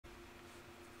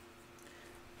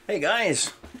Hey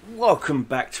guys, welcome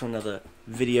back to another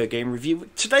video game review.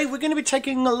 Today we're going to be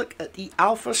taking a look at the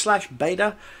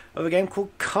alpha/beta of a game called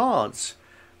Kards.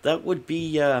 That would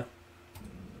be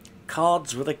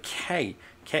Cards with a K,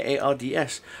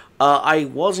 K-A-R-D-S. I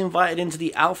was invited into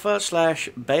the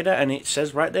alpha/beta and it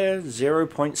says right there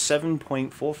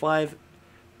 0.7.45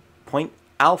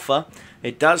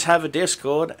 It does have a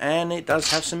Discord and it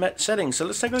does have some settings. So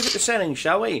let's take a look at the settings,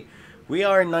 shall we? We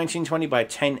are in 1920 by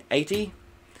 1080.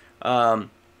 And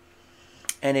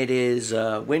it is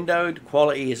windowed.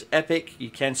 Quality is epic. You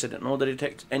can set it in auto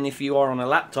detect, and if you are on a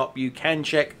laptop, you can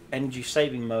check energy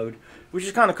saving mode, which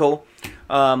is kind of cool.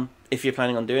 If you're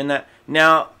planning on doing that.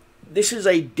 Now, this is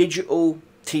a digital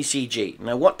TCG.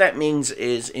 Now, what that means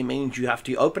is it means you have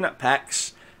to open up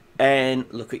packs and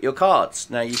look at your cards.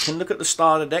 Now, you can look at the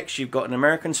starter decks. You've got an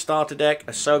American starter deck,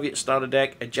 a Soviet starter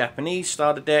deck, a Japanese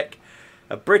starter deck,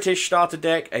 a British starter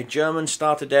deck, a German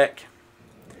starter deck.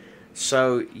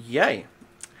 So, yay.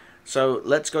 So,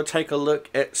 let's go take a look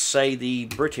at, say, the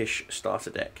British starter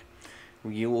deck.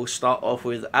 You will start off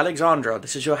with Alexandra.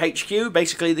 This is your HQ.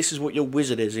 Basically, this is what your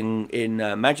wizard is. In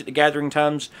Magic the Gathering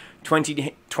terms,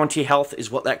 20 health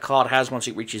is what that card has. Once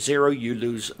it reaches 0, you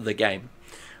lose the game.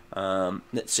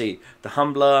 Let's see. The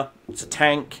Humbler, it's a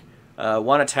tank.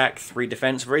 1 attack, 3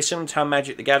 defense. Very similar to how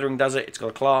Magic the Gathering does it. It's got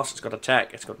a class, it's got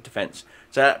attack, it's got defense.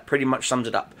 So that pretty much sums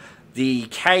it up. The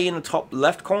K in the top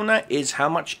left corner is how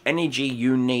much energy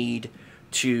you need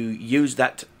to use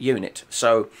that unit.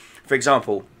 So, for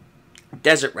example,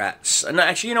 Desert Rats. And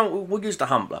actually, you know, we'll use the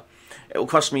Humbler. It will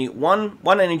cost me one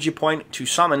energy point to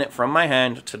summon it from my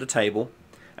hand to the table,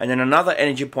 and then another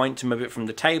energy point to move it from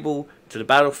the table to the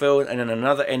battlefield, and then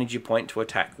another energy point to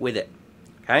attack with it.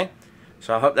 Okay?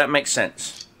 So I hope that makes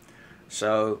sense.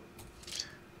 So,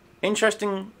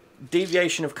 interesting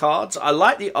deviation of cards. I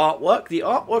like the artwork. The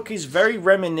artwork is very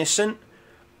reminiscent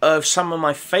of some of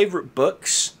my favorite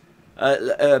books.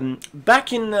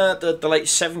 Back in the late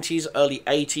 70s, early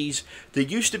 80s, there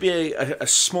used to be a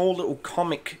small little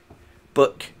comic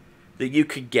book that you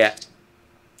could get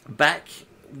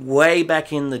way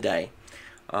back in the day.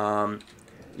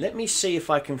 Let me see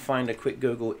if I can find a quick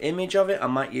Google image of it. I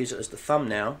might use it as the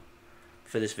thumbnail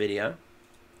for this video.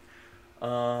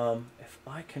 If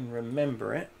I can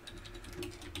remember it.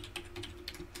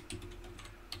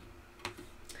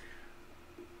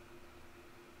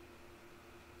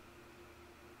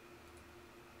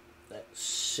 Let's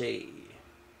see.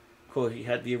 Of course, you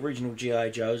had the original G.I.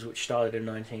 Joes, which started in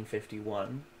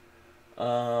 1951.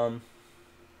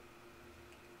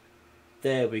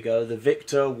 There we go. The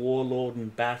Victor, Warlord,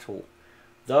 and Battle.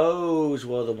 Those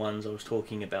were the ones I was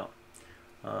talking about.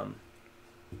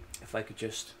 If I could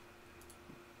just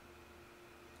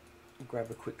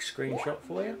grab a quick screenshot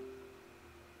for you.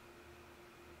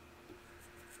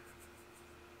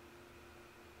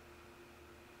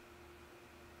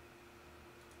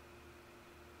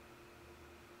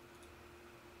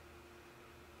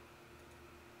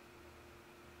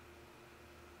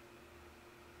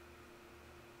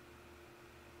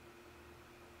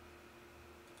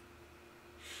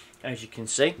 As you can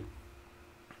see,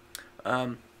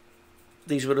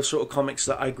 these were the sort of comics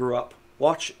that I grew up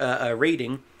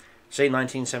reading. Say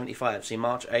 1975, see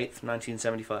March 8th,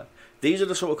 1975. These are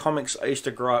the sort of comics I used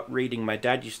to grow up reading. My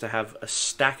dad used to have a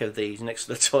stack of these next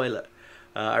to the toilet.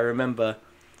 I remember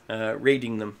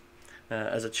reading them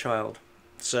as a child.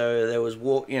 So there was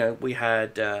we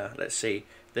had, let's see,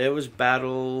 there was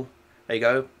Battle, there you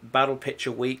go, Battle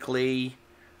Picture Weekly,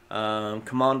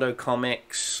 Commando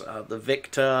Comics, The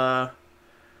Victor,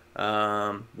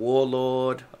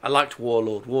 Warlord. I liked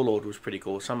Warlord. Warlord was pretty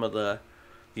cool. Some of the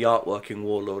artwork in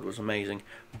Warlord was amazing,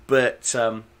 but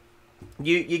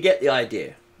you get the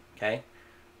idea, okay?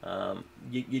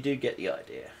 You do get the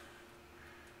idea.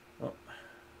 Oh,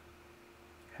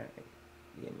 apparently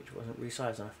the image wasn't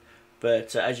resized enough,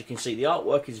 but as you can see, the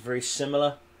artwork is very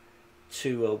similar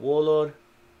to Warlord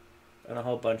and a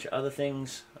whole bunch of other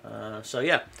things. So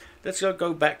yeah, let's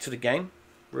go back to the game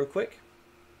real quick.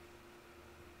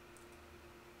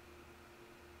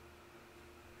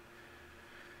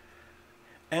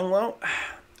 And well,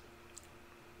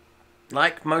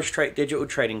 like most digital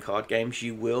trading card games,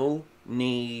 you will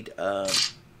need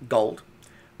gold.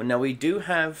 But now we do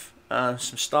have some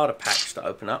starter packs to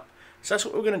open up. So that's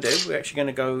what we're going to do. We're actually going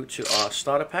to go to our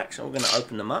starter packs and we're going to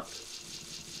open them up.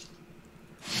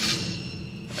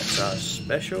 That's our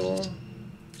special.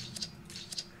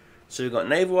 So we've got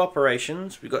naval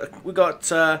operations. We got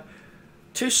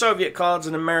 2 Soviet cards,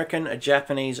 an American, a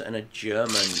Japanese, and a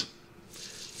German.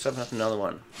 Let's open up another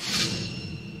one.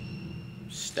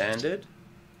 Standard,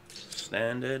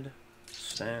 standard,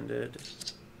 standard.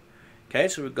 Okay,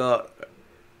 so we've got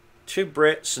 2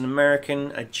 Brits, an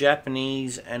American, a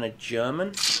Japanese, and a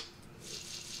German.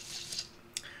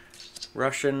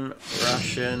 Russian,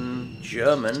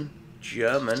 German,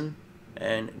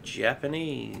 and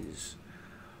Japanese.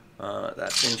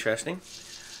 That's interesting.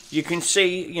 You can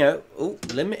see, you know,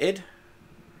 limited.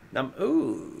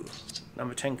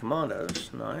 Number 10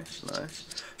 commandos. Nice,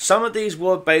 nice. Some of these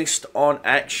were based on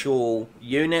actual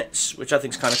units, which I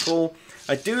think is kind of cool.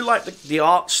 I do like the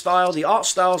art style. The art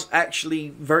style is actually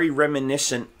very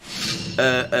reminiscent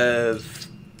of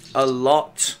a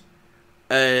lot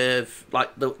of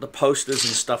like the posters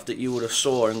and stuff that you would have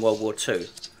saw in World War II,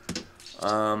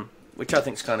 which I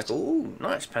think is kind of cool. Ooh,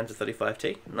 nice Panther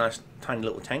 35T, nice tiny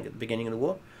little tank at the beginning of the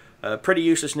war. Pretty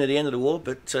useless near the end of the war,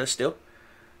 but still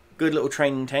good little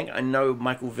training tank. I know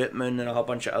Michael Wittmann and a whole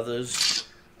bunch of others,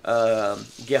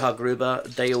 Gerhard Gruber,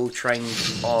 they all trained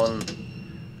on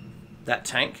that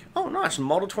tank. Oh, nice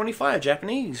Model 25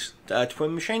 Japanese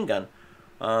twin machine gun.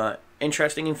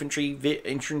 Interesting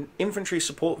infantry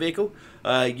support vehicle,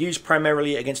 used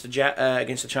primarily against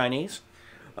the Chinese,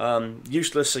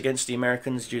 useless against the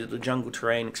Americans due to the jungle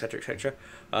terrain, etc., etc.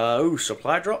 Ooh,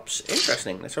 supply drops,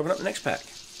 interesting. Let's open up the next pack.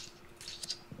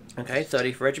 Okay,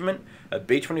 30th Regiment, a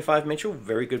B-25 Mitchell,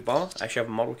 very good bomber. I actually have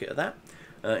a model kit of that.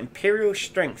 Imperial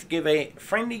Strength, give a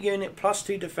friendly unit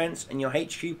 +2 defense and your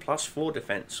HQ +4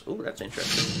 defense. Ooh, that's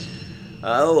interesting.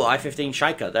 Oh, I-15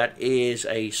 Shaika. That is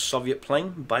a Soviet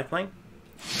plane, biplane.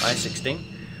 I-16.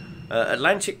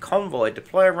 Atlantic Convoy.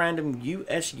 Deploy a random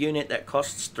US unit that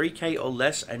costs 3k or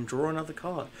less and draw another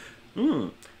card.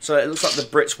 So it looks like the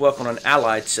Brits work on an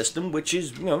allied system, which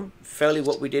is, you know, fairly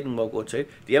what we did in World War II.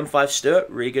 The M5 Stuart,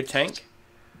 really good tank.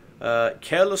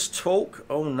 Careless Talk.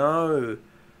 Oh no.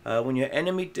 When your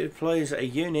enemy deploys a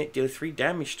unit, deal 3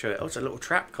 damage to it. Oh, it's a little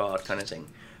trap card kind of thing.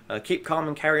 Keep calm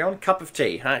and carry on. Cup of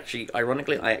tea. Actually,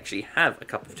 ironically, I actually have a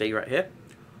cup of tea right here.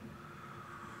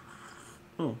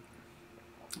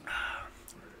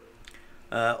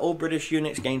 All British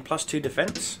units gain +2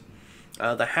 defense.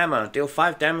 The Hammer. Deal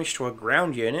 5 damage to a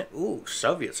ground unit. Ooh,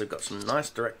 Soviets have got some nice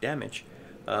direct damage.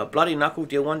 Bloody Knuckle.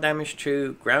 Deal 1 damage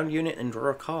to ground unit and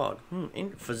draw a card.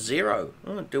 For 0.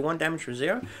 Do 1 damage for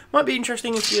 0. Might be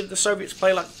interesting if the Soviets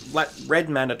play like Red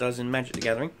Mana does in Magic the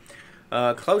Gathering.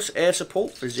 Close air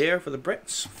support for 0 for the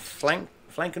Brits.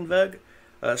 Flankenberg.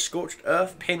 Scorched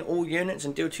Earth. Pin all units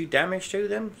and deal 2 damage to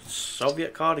them.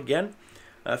 Soviet card again.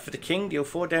 For the King, deal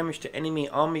 4 damage to enemy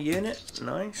army unit.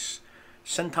 Nice.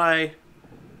 Sentai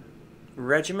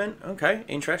Regiment. Okay,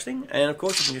 interesting. And of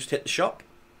course you can just hit the shop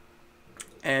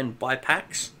and buy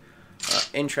packs.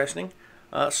 Interesting.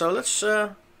 So let's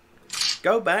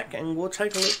go back and we'll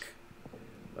take a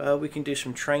look. We can do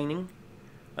some training.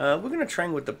 We're going to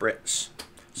train with the Brits,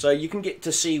 so you can get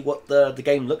to see what the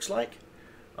game looks like.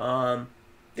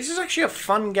 This is actually a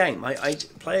fun game. I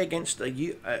play against a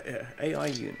AI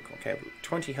unicorn. Okay,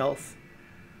 20 health.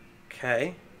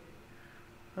 Okay.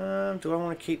 Do I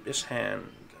want to keep this hand?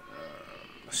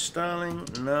 Sterling,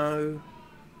 no.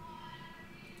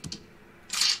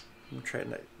 I'm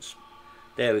trading that.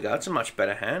 There we go. It's a much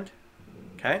better hand.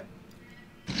 Okay.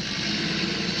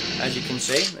 As you can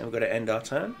see, we've got to end our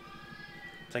turn.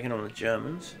 Taking on the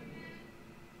Germans.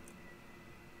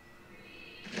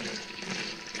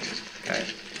 Okay.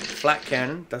 Flat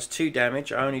cannon does 2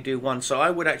 damage. I only do 1, so I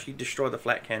would actually destroy the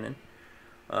flat cannon.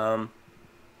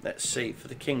 Let's see. For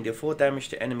the King, deal 4 damage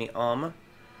to enemy armor.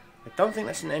 I don't think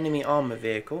that's an enemy armor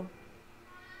vehicle.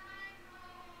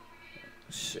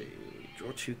 Let's see.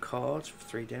 Draw 2 cards for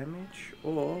 3 damage.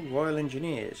 Or Royal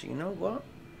Engineers. You know what?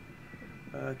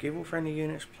 Give all friendly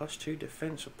units +2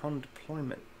 defense upon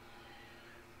deployment.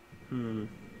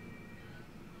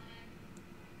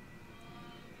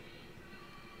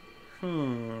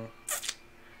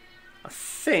 I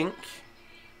think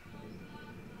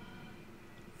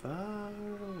far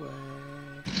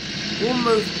away. We'll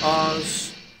move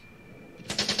ours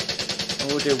and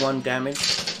we'll do 1 damage.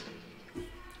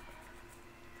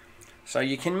 So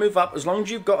you can move up as long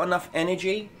as you've got enough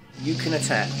energy, you can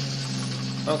attack.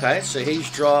 Okay, so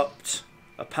he's dropped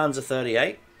a Panzer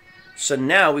 38. So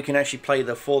now we can actually play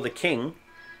for the King.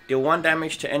 Deal 1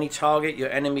 damage to any target. Your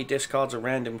enemy discards a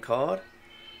random card.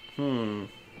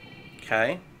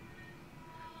 Okay.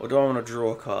 Or do I want to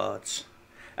draw cards?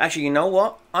 Actually, you know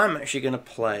what? I'm actually going to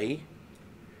play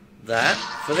that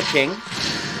for the King.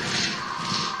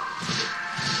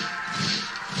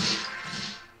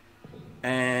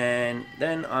 And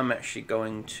then I'm actually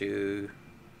going to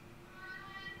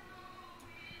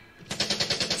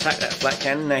attack that flat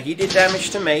cannon. Now, he did damage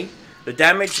to me. The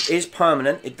damage is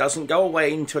permanent. It doesn't go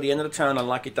away until the end of the turn,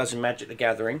 unlike it does in Magic the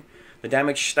Gathering. the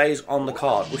damage stays on the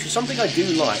card, which is something I do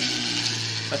like.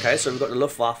 Okay, so we've got the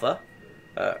Luftwaffe, a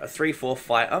 3/4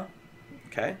 fighter.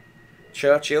 Okay,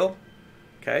 Churchill.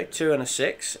 Okay, 2 and a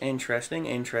 6. Interesting,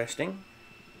 interesting.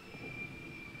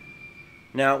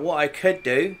 Now, what I could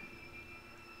do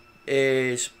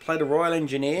is play the Royal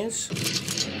Engineers.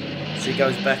 So he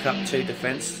goes back up 2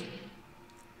 defense.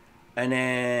 And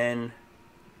then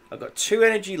I've got 2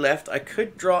 energy left. I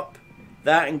could drop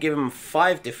that and give him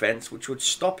 5 defense, which would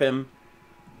stop him,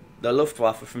 the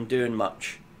Luftwaffe, from doing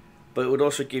much. But it would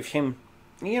also give him...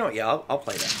 You know what, yeah, I'll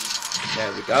play that.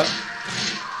 There we go.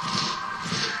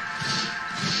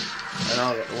 And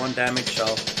I'll get the 1 damage, so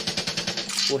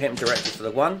we'll hit him directly for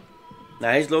the 1.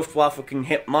 Now his Luftwaffe can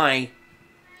hit my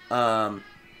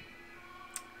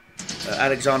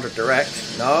Alexander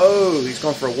direct. No, he's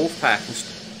gone for a wolf pack and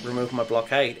remove my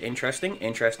blockade. Interesting,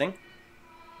 interesting.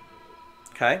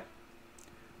 Okay,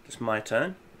 it's my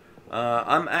turn.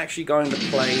 I'm actually going to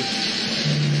play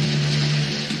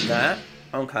that.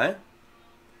 Okay.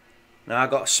 Now I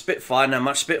got a Spitfire. Now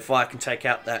my Spitfire can take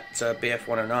out that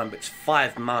BF-109, but it's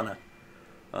 5 mana.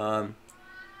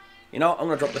 You know what? I'm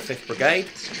going to drop the 5th Brigade.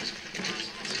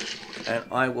 And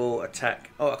I will attack.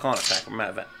 Oh, I can't attack. I'm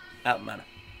out of mana.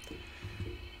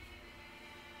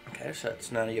 Okay, so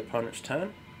it's now the opponent's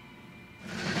turn.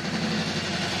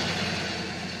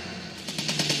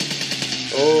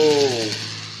 Oh.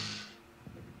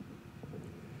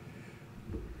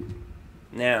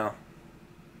 Now,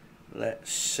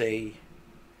 let's see.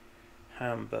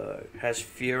 Hamburg has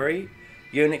Fury.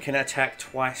 Unit can attack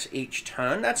twice each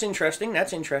turn. That's interesting.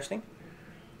 That's interesting.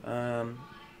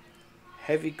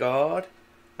 Heavy Guard.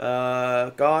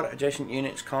 Guard adjacent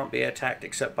units can't be attacked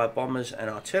except by bombers and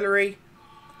artillery.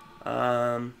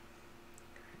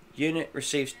 Unit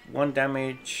receives 1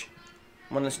 damage.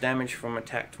 1 less damage from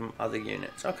attack from other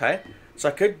units. Okay. So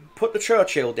I could put the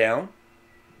Churchill down.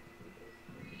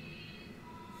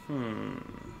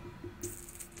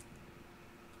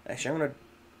 Actually, I'm going to...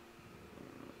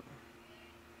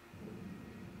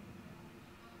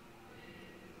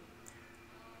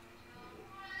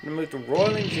 I'm going to move the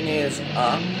Royal Engineers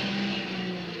up.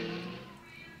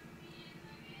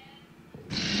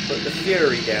 Put the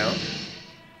Fury down.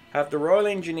 Have the Royal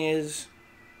Engineers...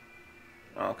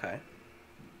 Okay.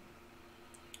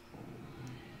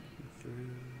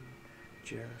 Through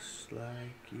just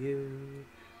like you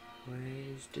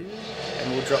always do.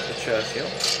 And we'll drop the Churchill.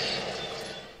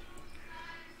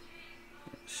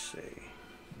 Let's see.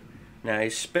 Now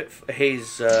his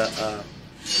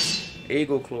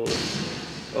Eagle Claws.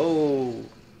 Oh,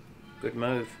 good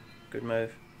move. Good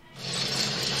move.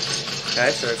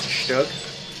 Okay, so it's Stug.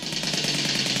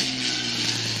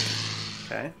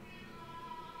 Okay.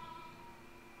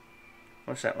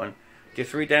 What's that one? Do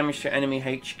 3 damage to enemy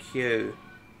HQ.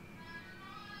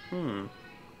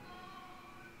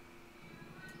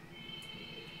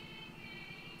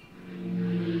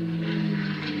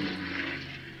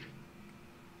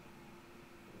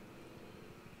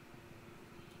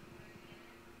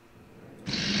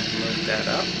 That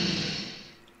up,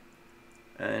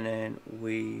 and then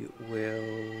we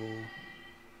will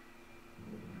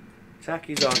attack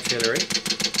his artillery.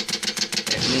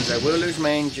 It means I will lose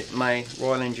my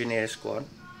Royal Engineer squad.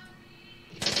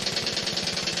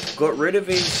 Got rid of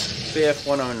his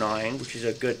BF-109, which is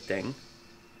a good thing.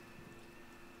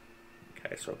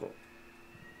 Okay, so I've got...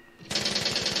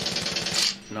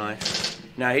 Nice.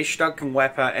 Now his Stug can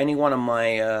wipe out any one of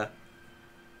my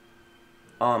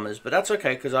armors, but that's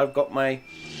okay because I've got my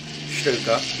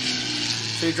Stuka.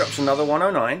 So he drops another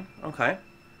 109. Okay.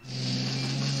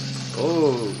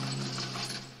 Oh,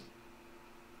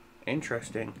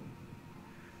 interesting.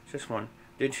 It's this one.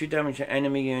 Do 2 damage to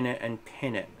enemy unit and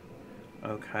pin it.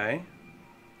 Okay.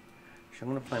 So I'm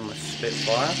going to play my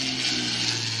Spitfire.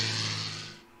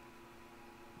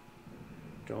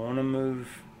 Don't want to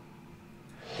move.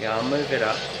 Yeah, I'll move it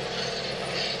up.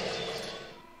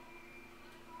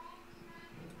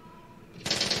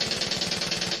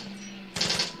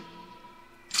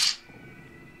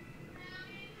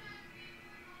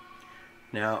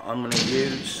 Now I'm going to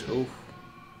use... Ooh.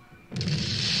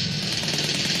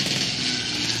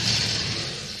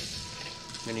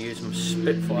 I'm going to use some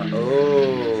Spitfire.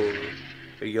 Oh,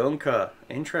 a Junker.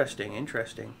 Interesting,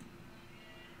 interesting.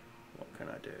 What can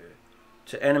I do?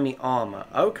 To enemy armor.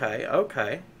 Okay,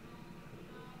 okay.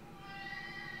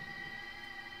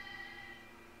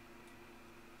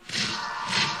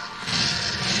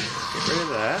 Get rid of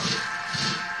that.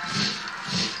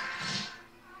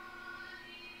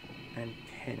 And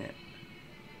pin it.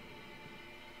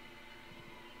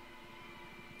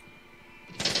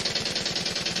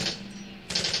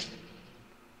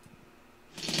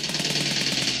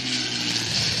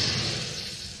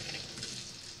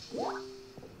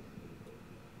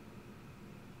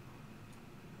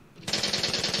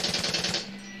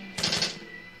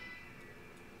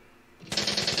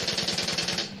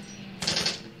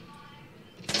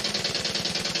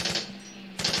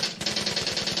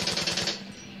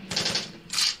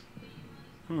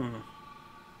 Oh,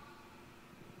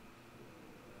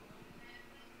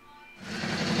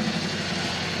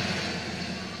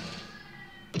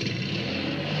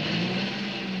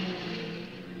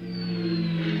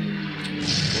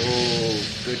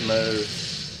 good move.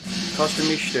 Kostet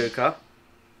mich Stücke.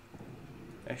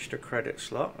 Extra credit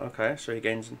slot. Okay, so he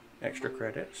gains extra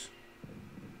credits.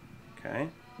 Okay.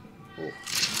 Ooh.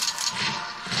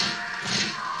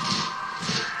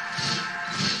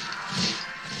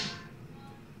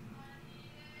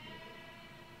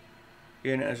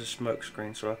 Unit as a smoke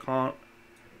screen, so I can't.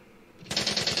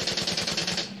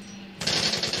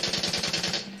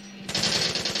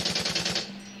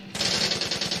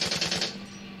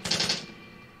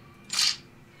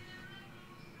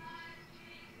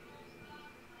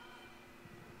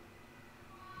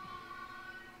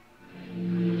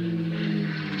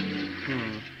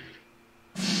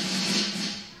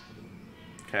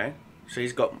 Okay, so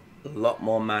he's got a lot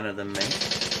more mana than me.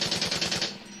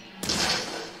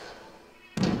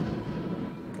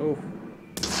 Oh.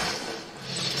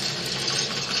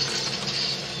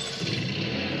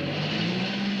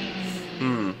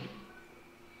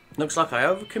 Looks like I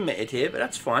overcommitted here, but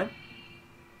that's fine.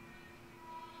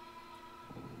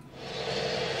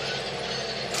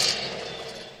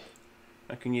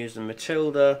 I can use the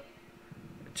Matilda,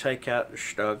 take out the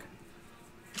Stug.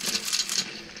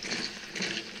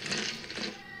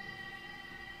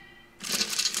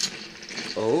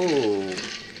 Oh.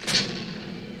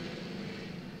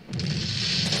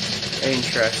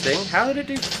 Interesting. How did it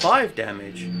do 5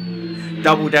 damage?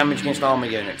 Double damage against armor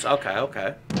units. Okay,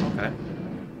 okay, okay.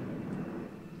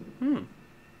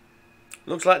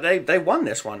 Looks like they won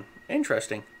this one.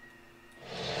 Interesting.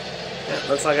 Yeah,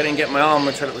 looks like I didn't get my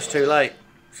armor until it was too late.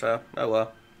 So, oh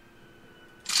well.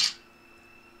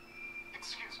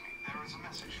 Excuse me, there is a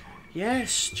message for you.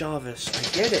 Yes, Jarvis, I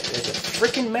get it. There's a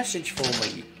freaking message for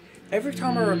me. Every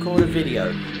time I record a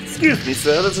video, excuse me,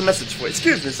 sir, there's a message for you.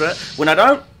 Excuse me, sir. When I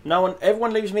don't,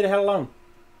 everyone leaves me the hell alone.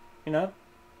 You know?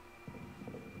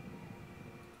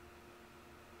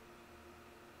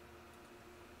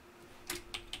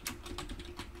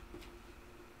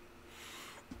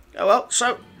 Oh well,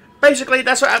 so basically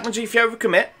that's what happens if you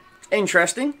overcommit.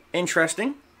 Interesting,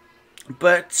 interesting.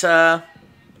 But you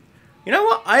know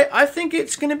what? I think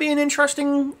it's going to be an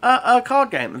interesting card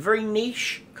game, a very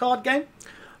niche card game.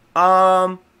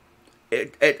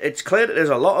 It's clear that there's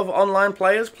a lot of online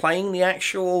players playing the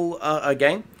actual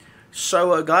game.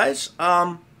 So guys,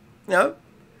 you know,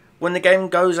 when the game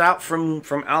goes out from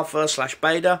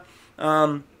alpha/beta,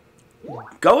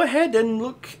 go ahead and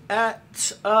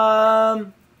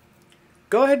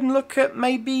look at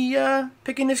maybe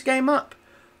picking this game up.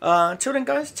 Until then,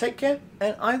 guys, take care,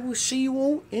 and I will see you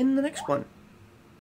all in the next one.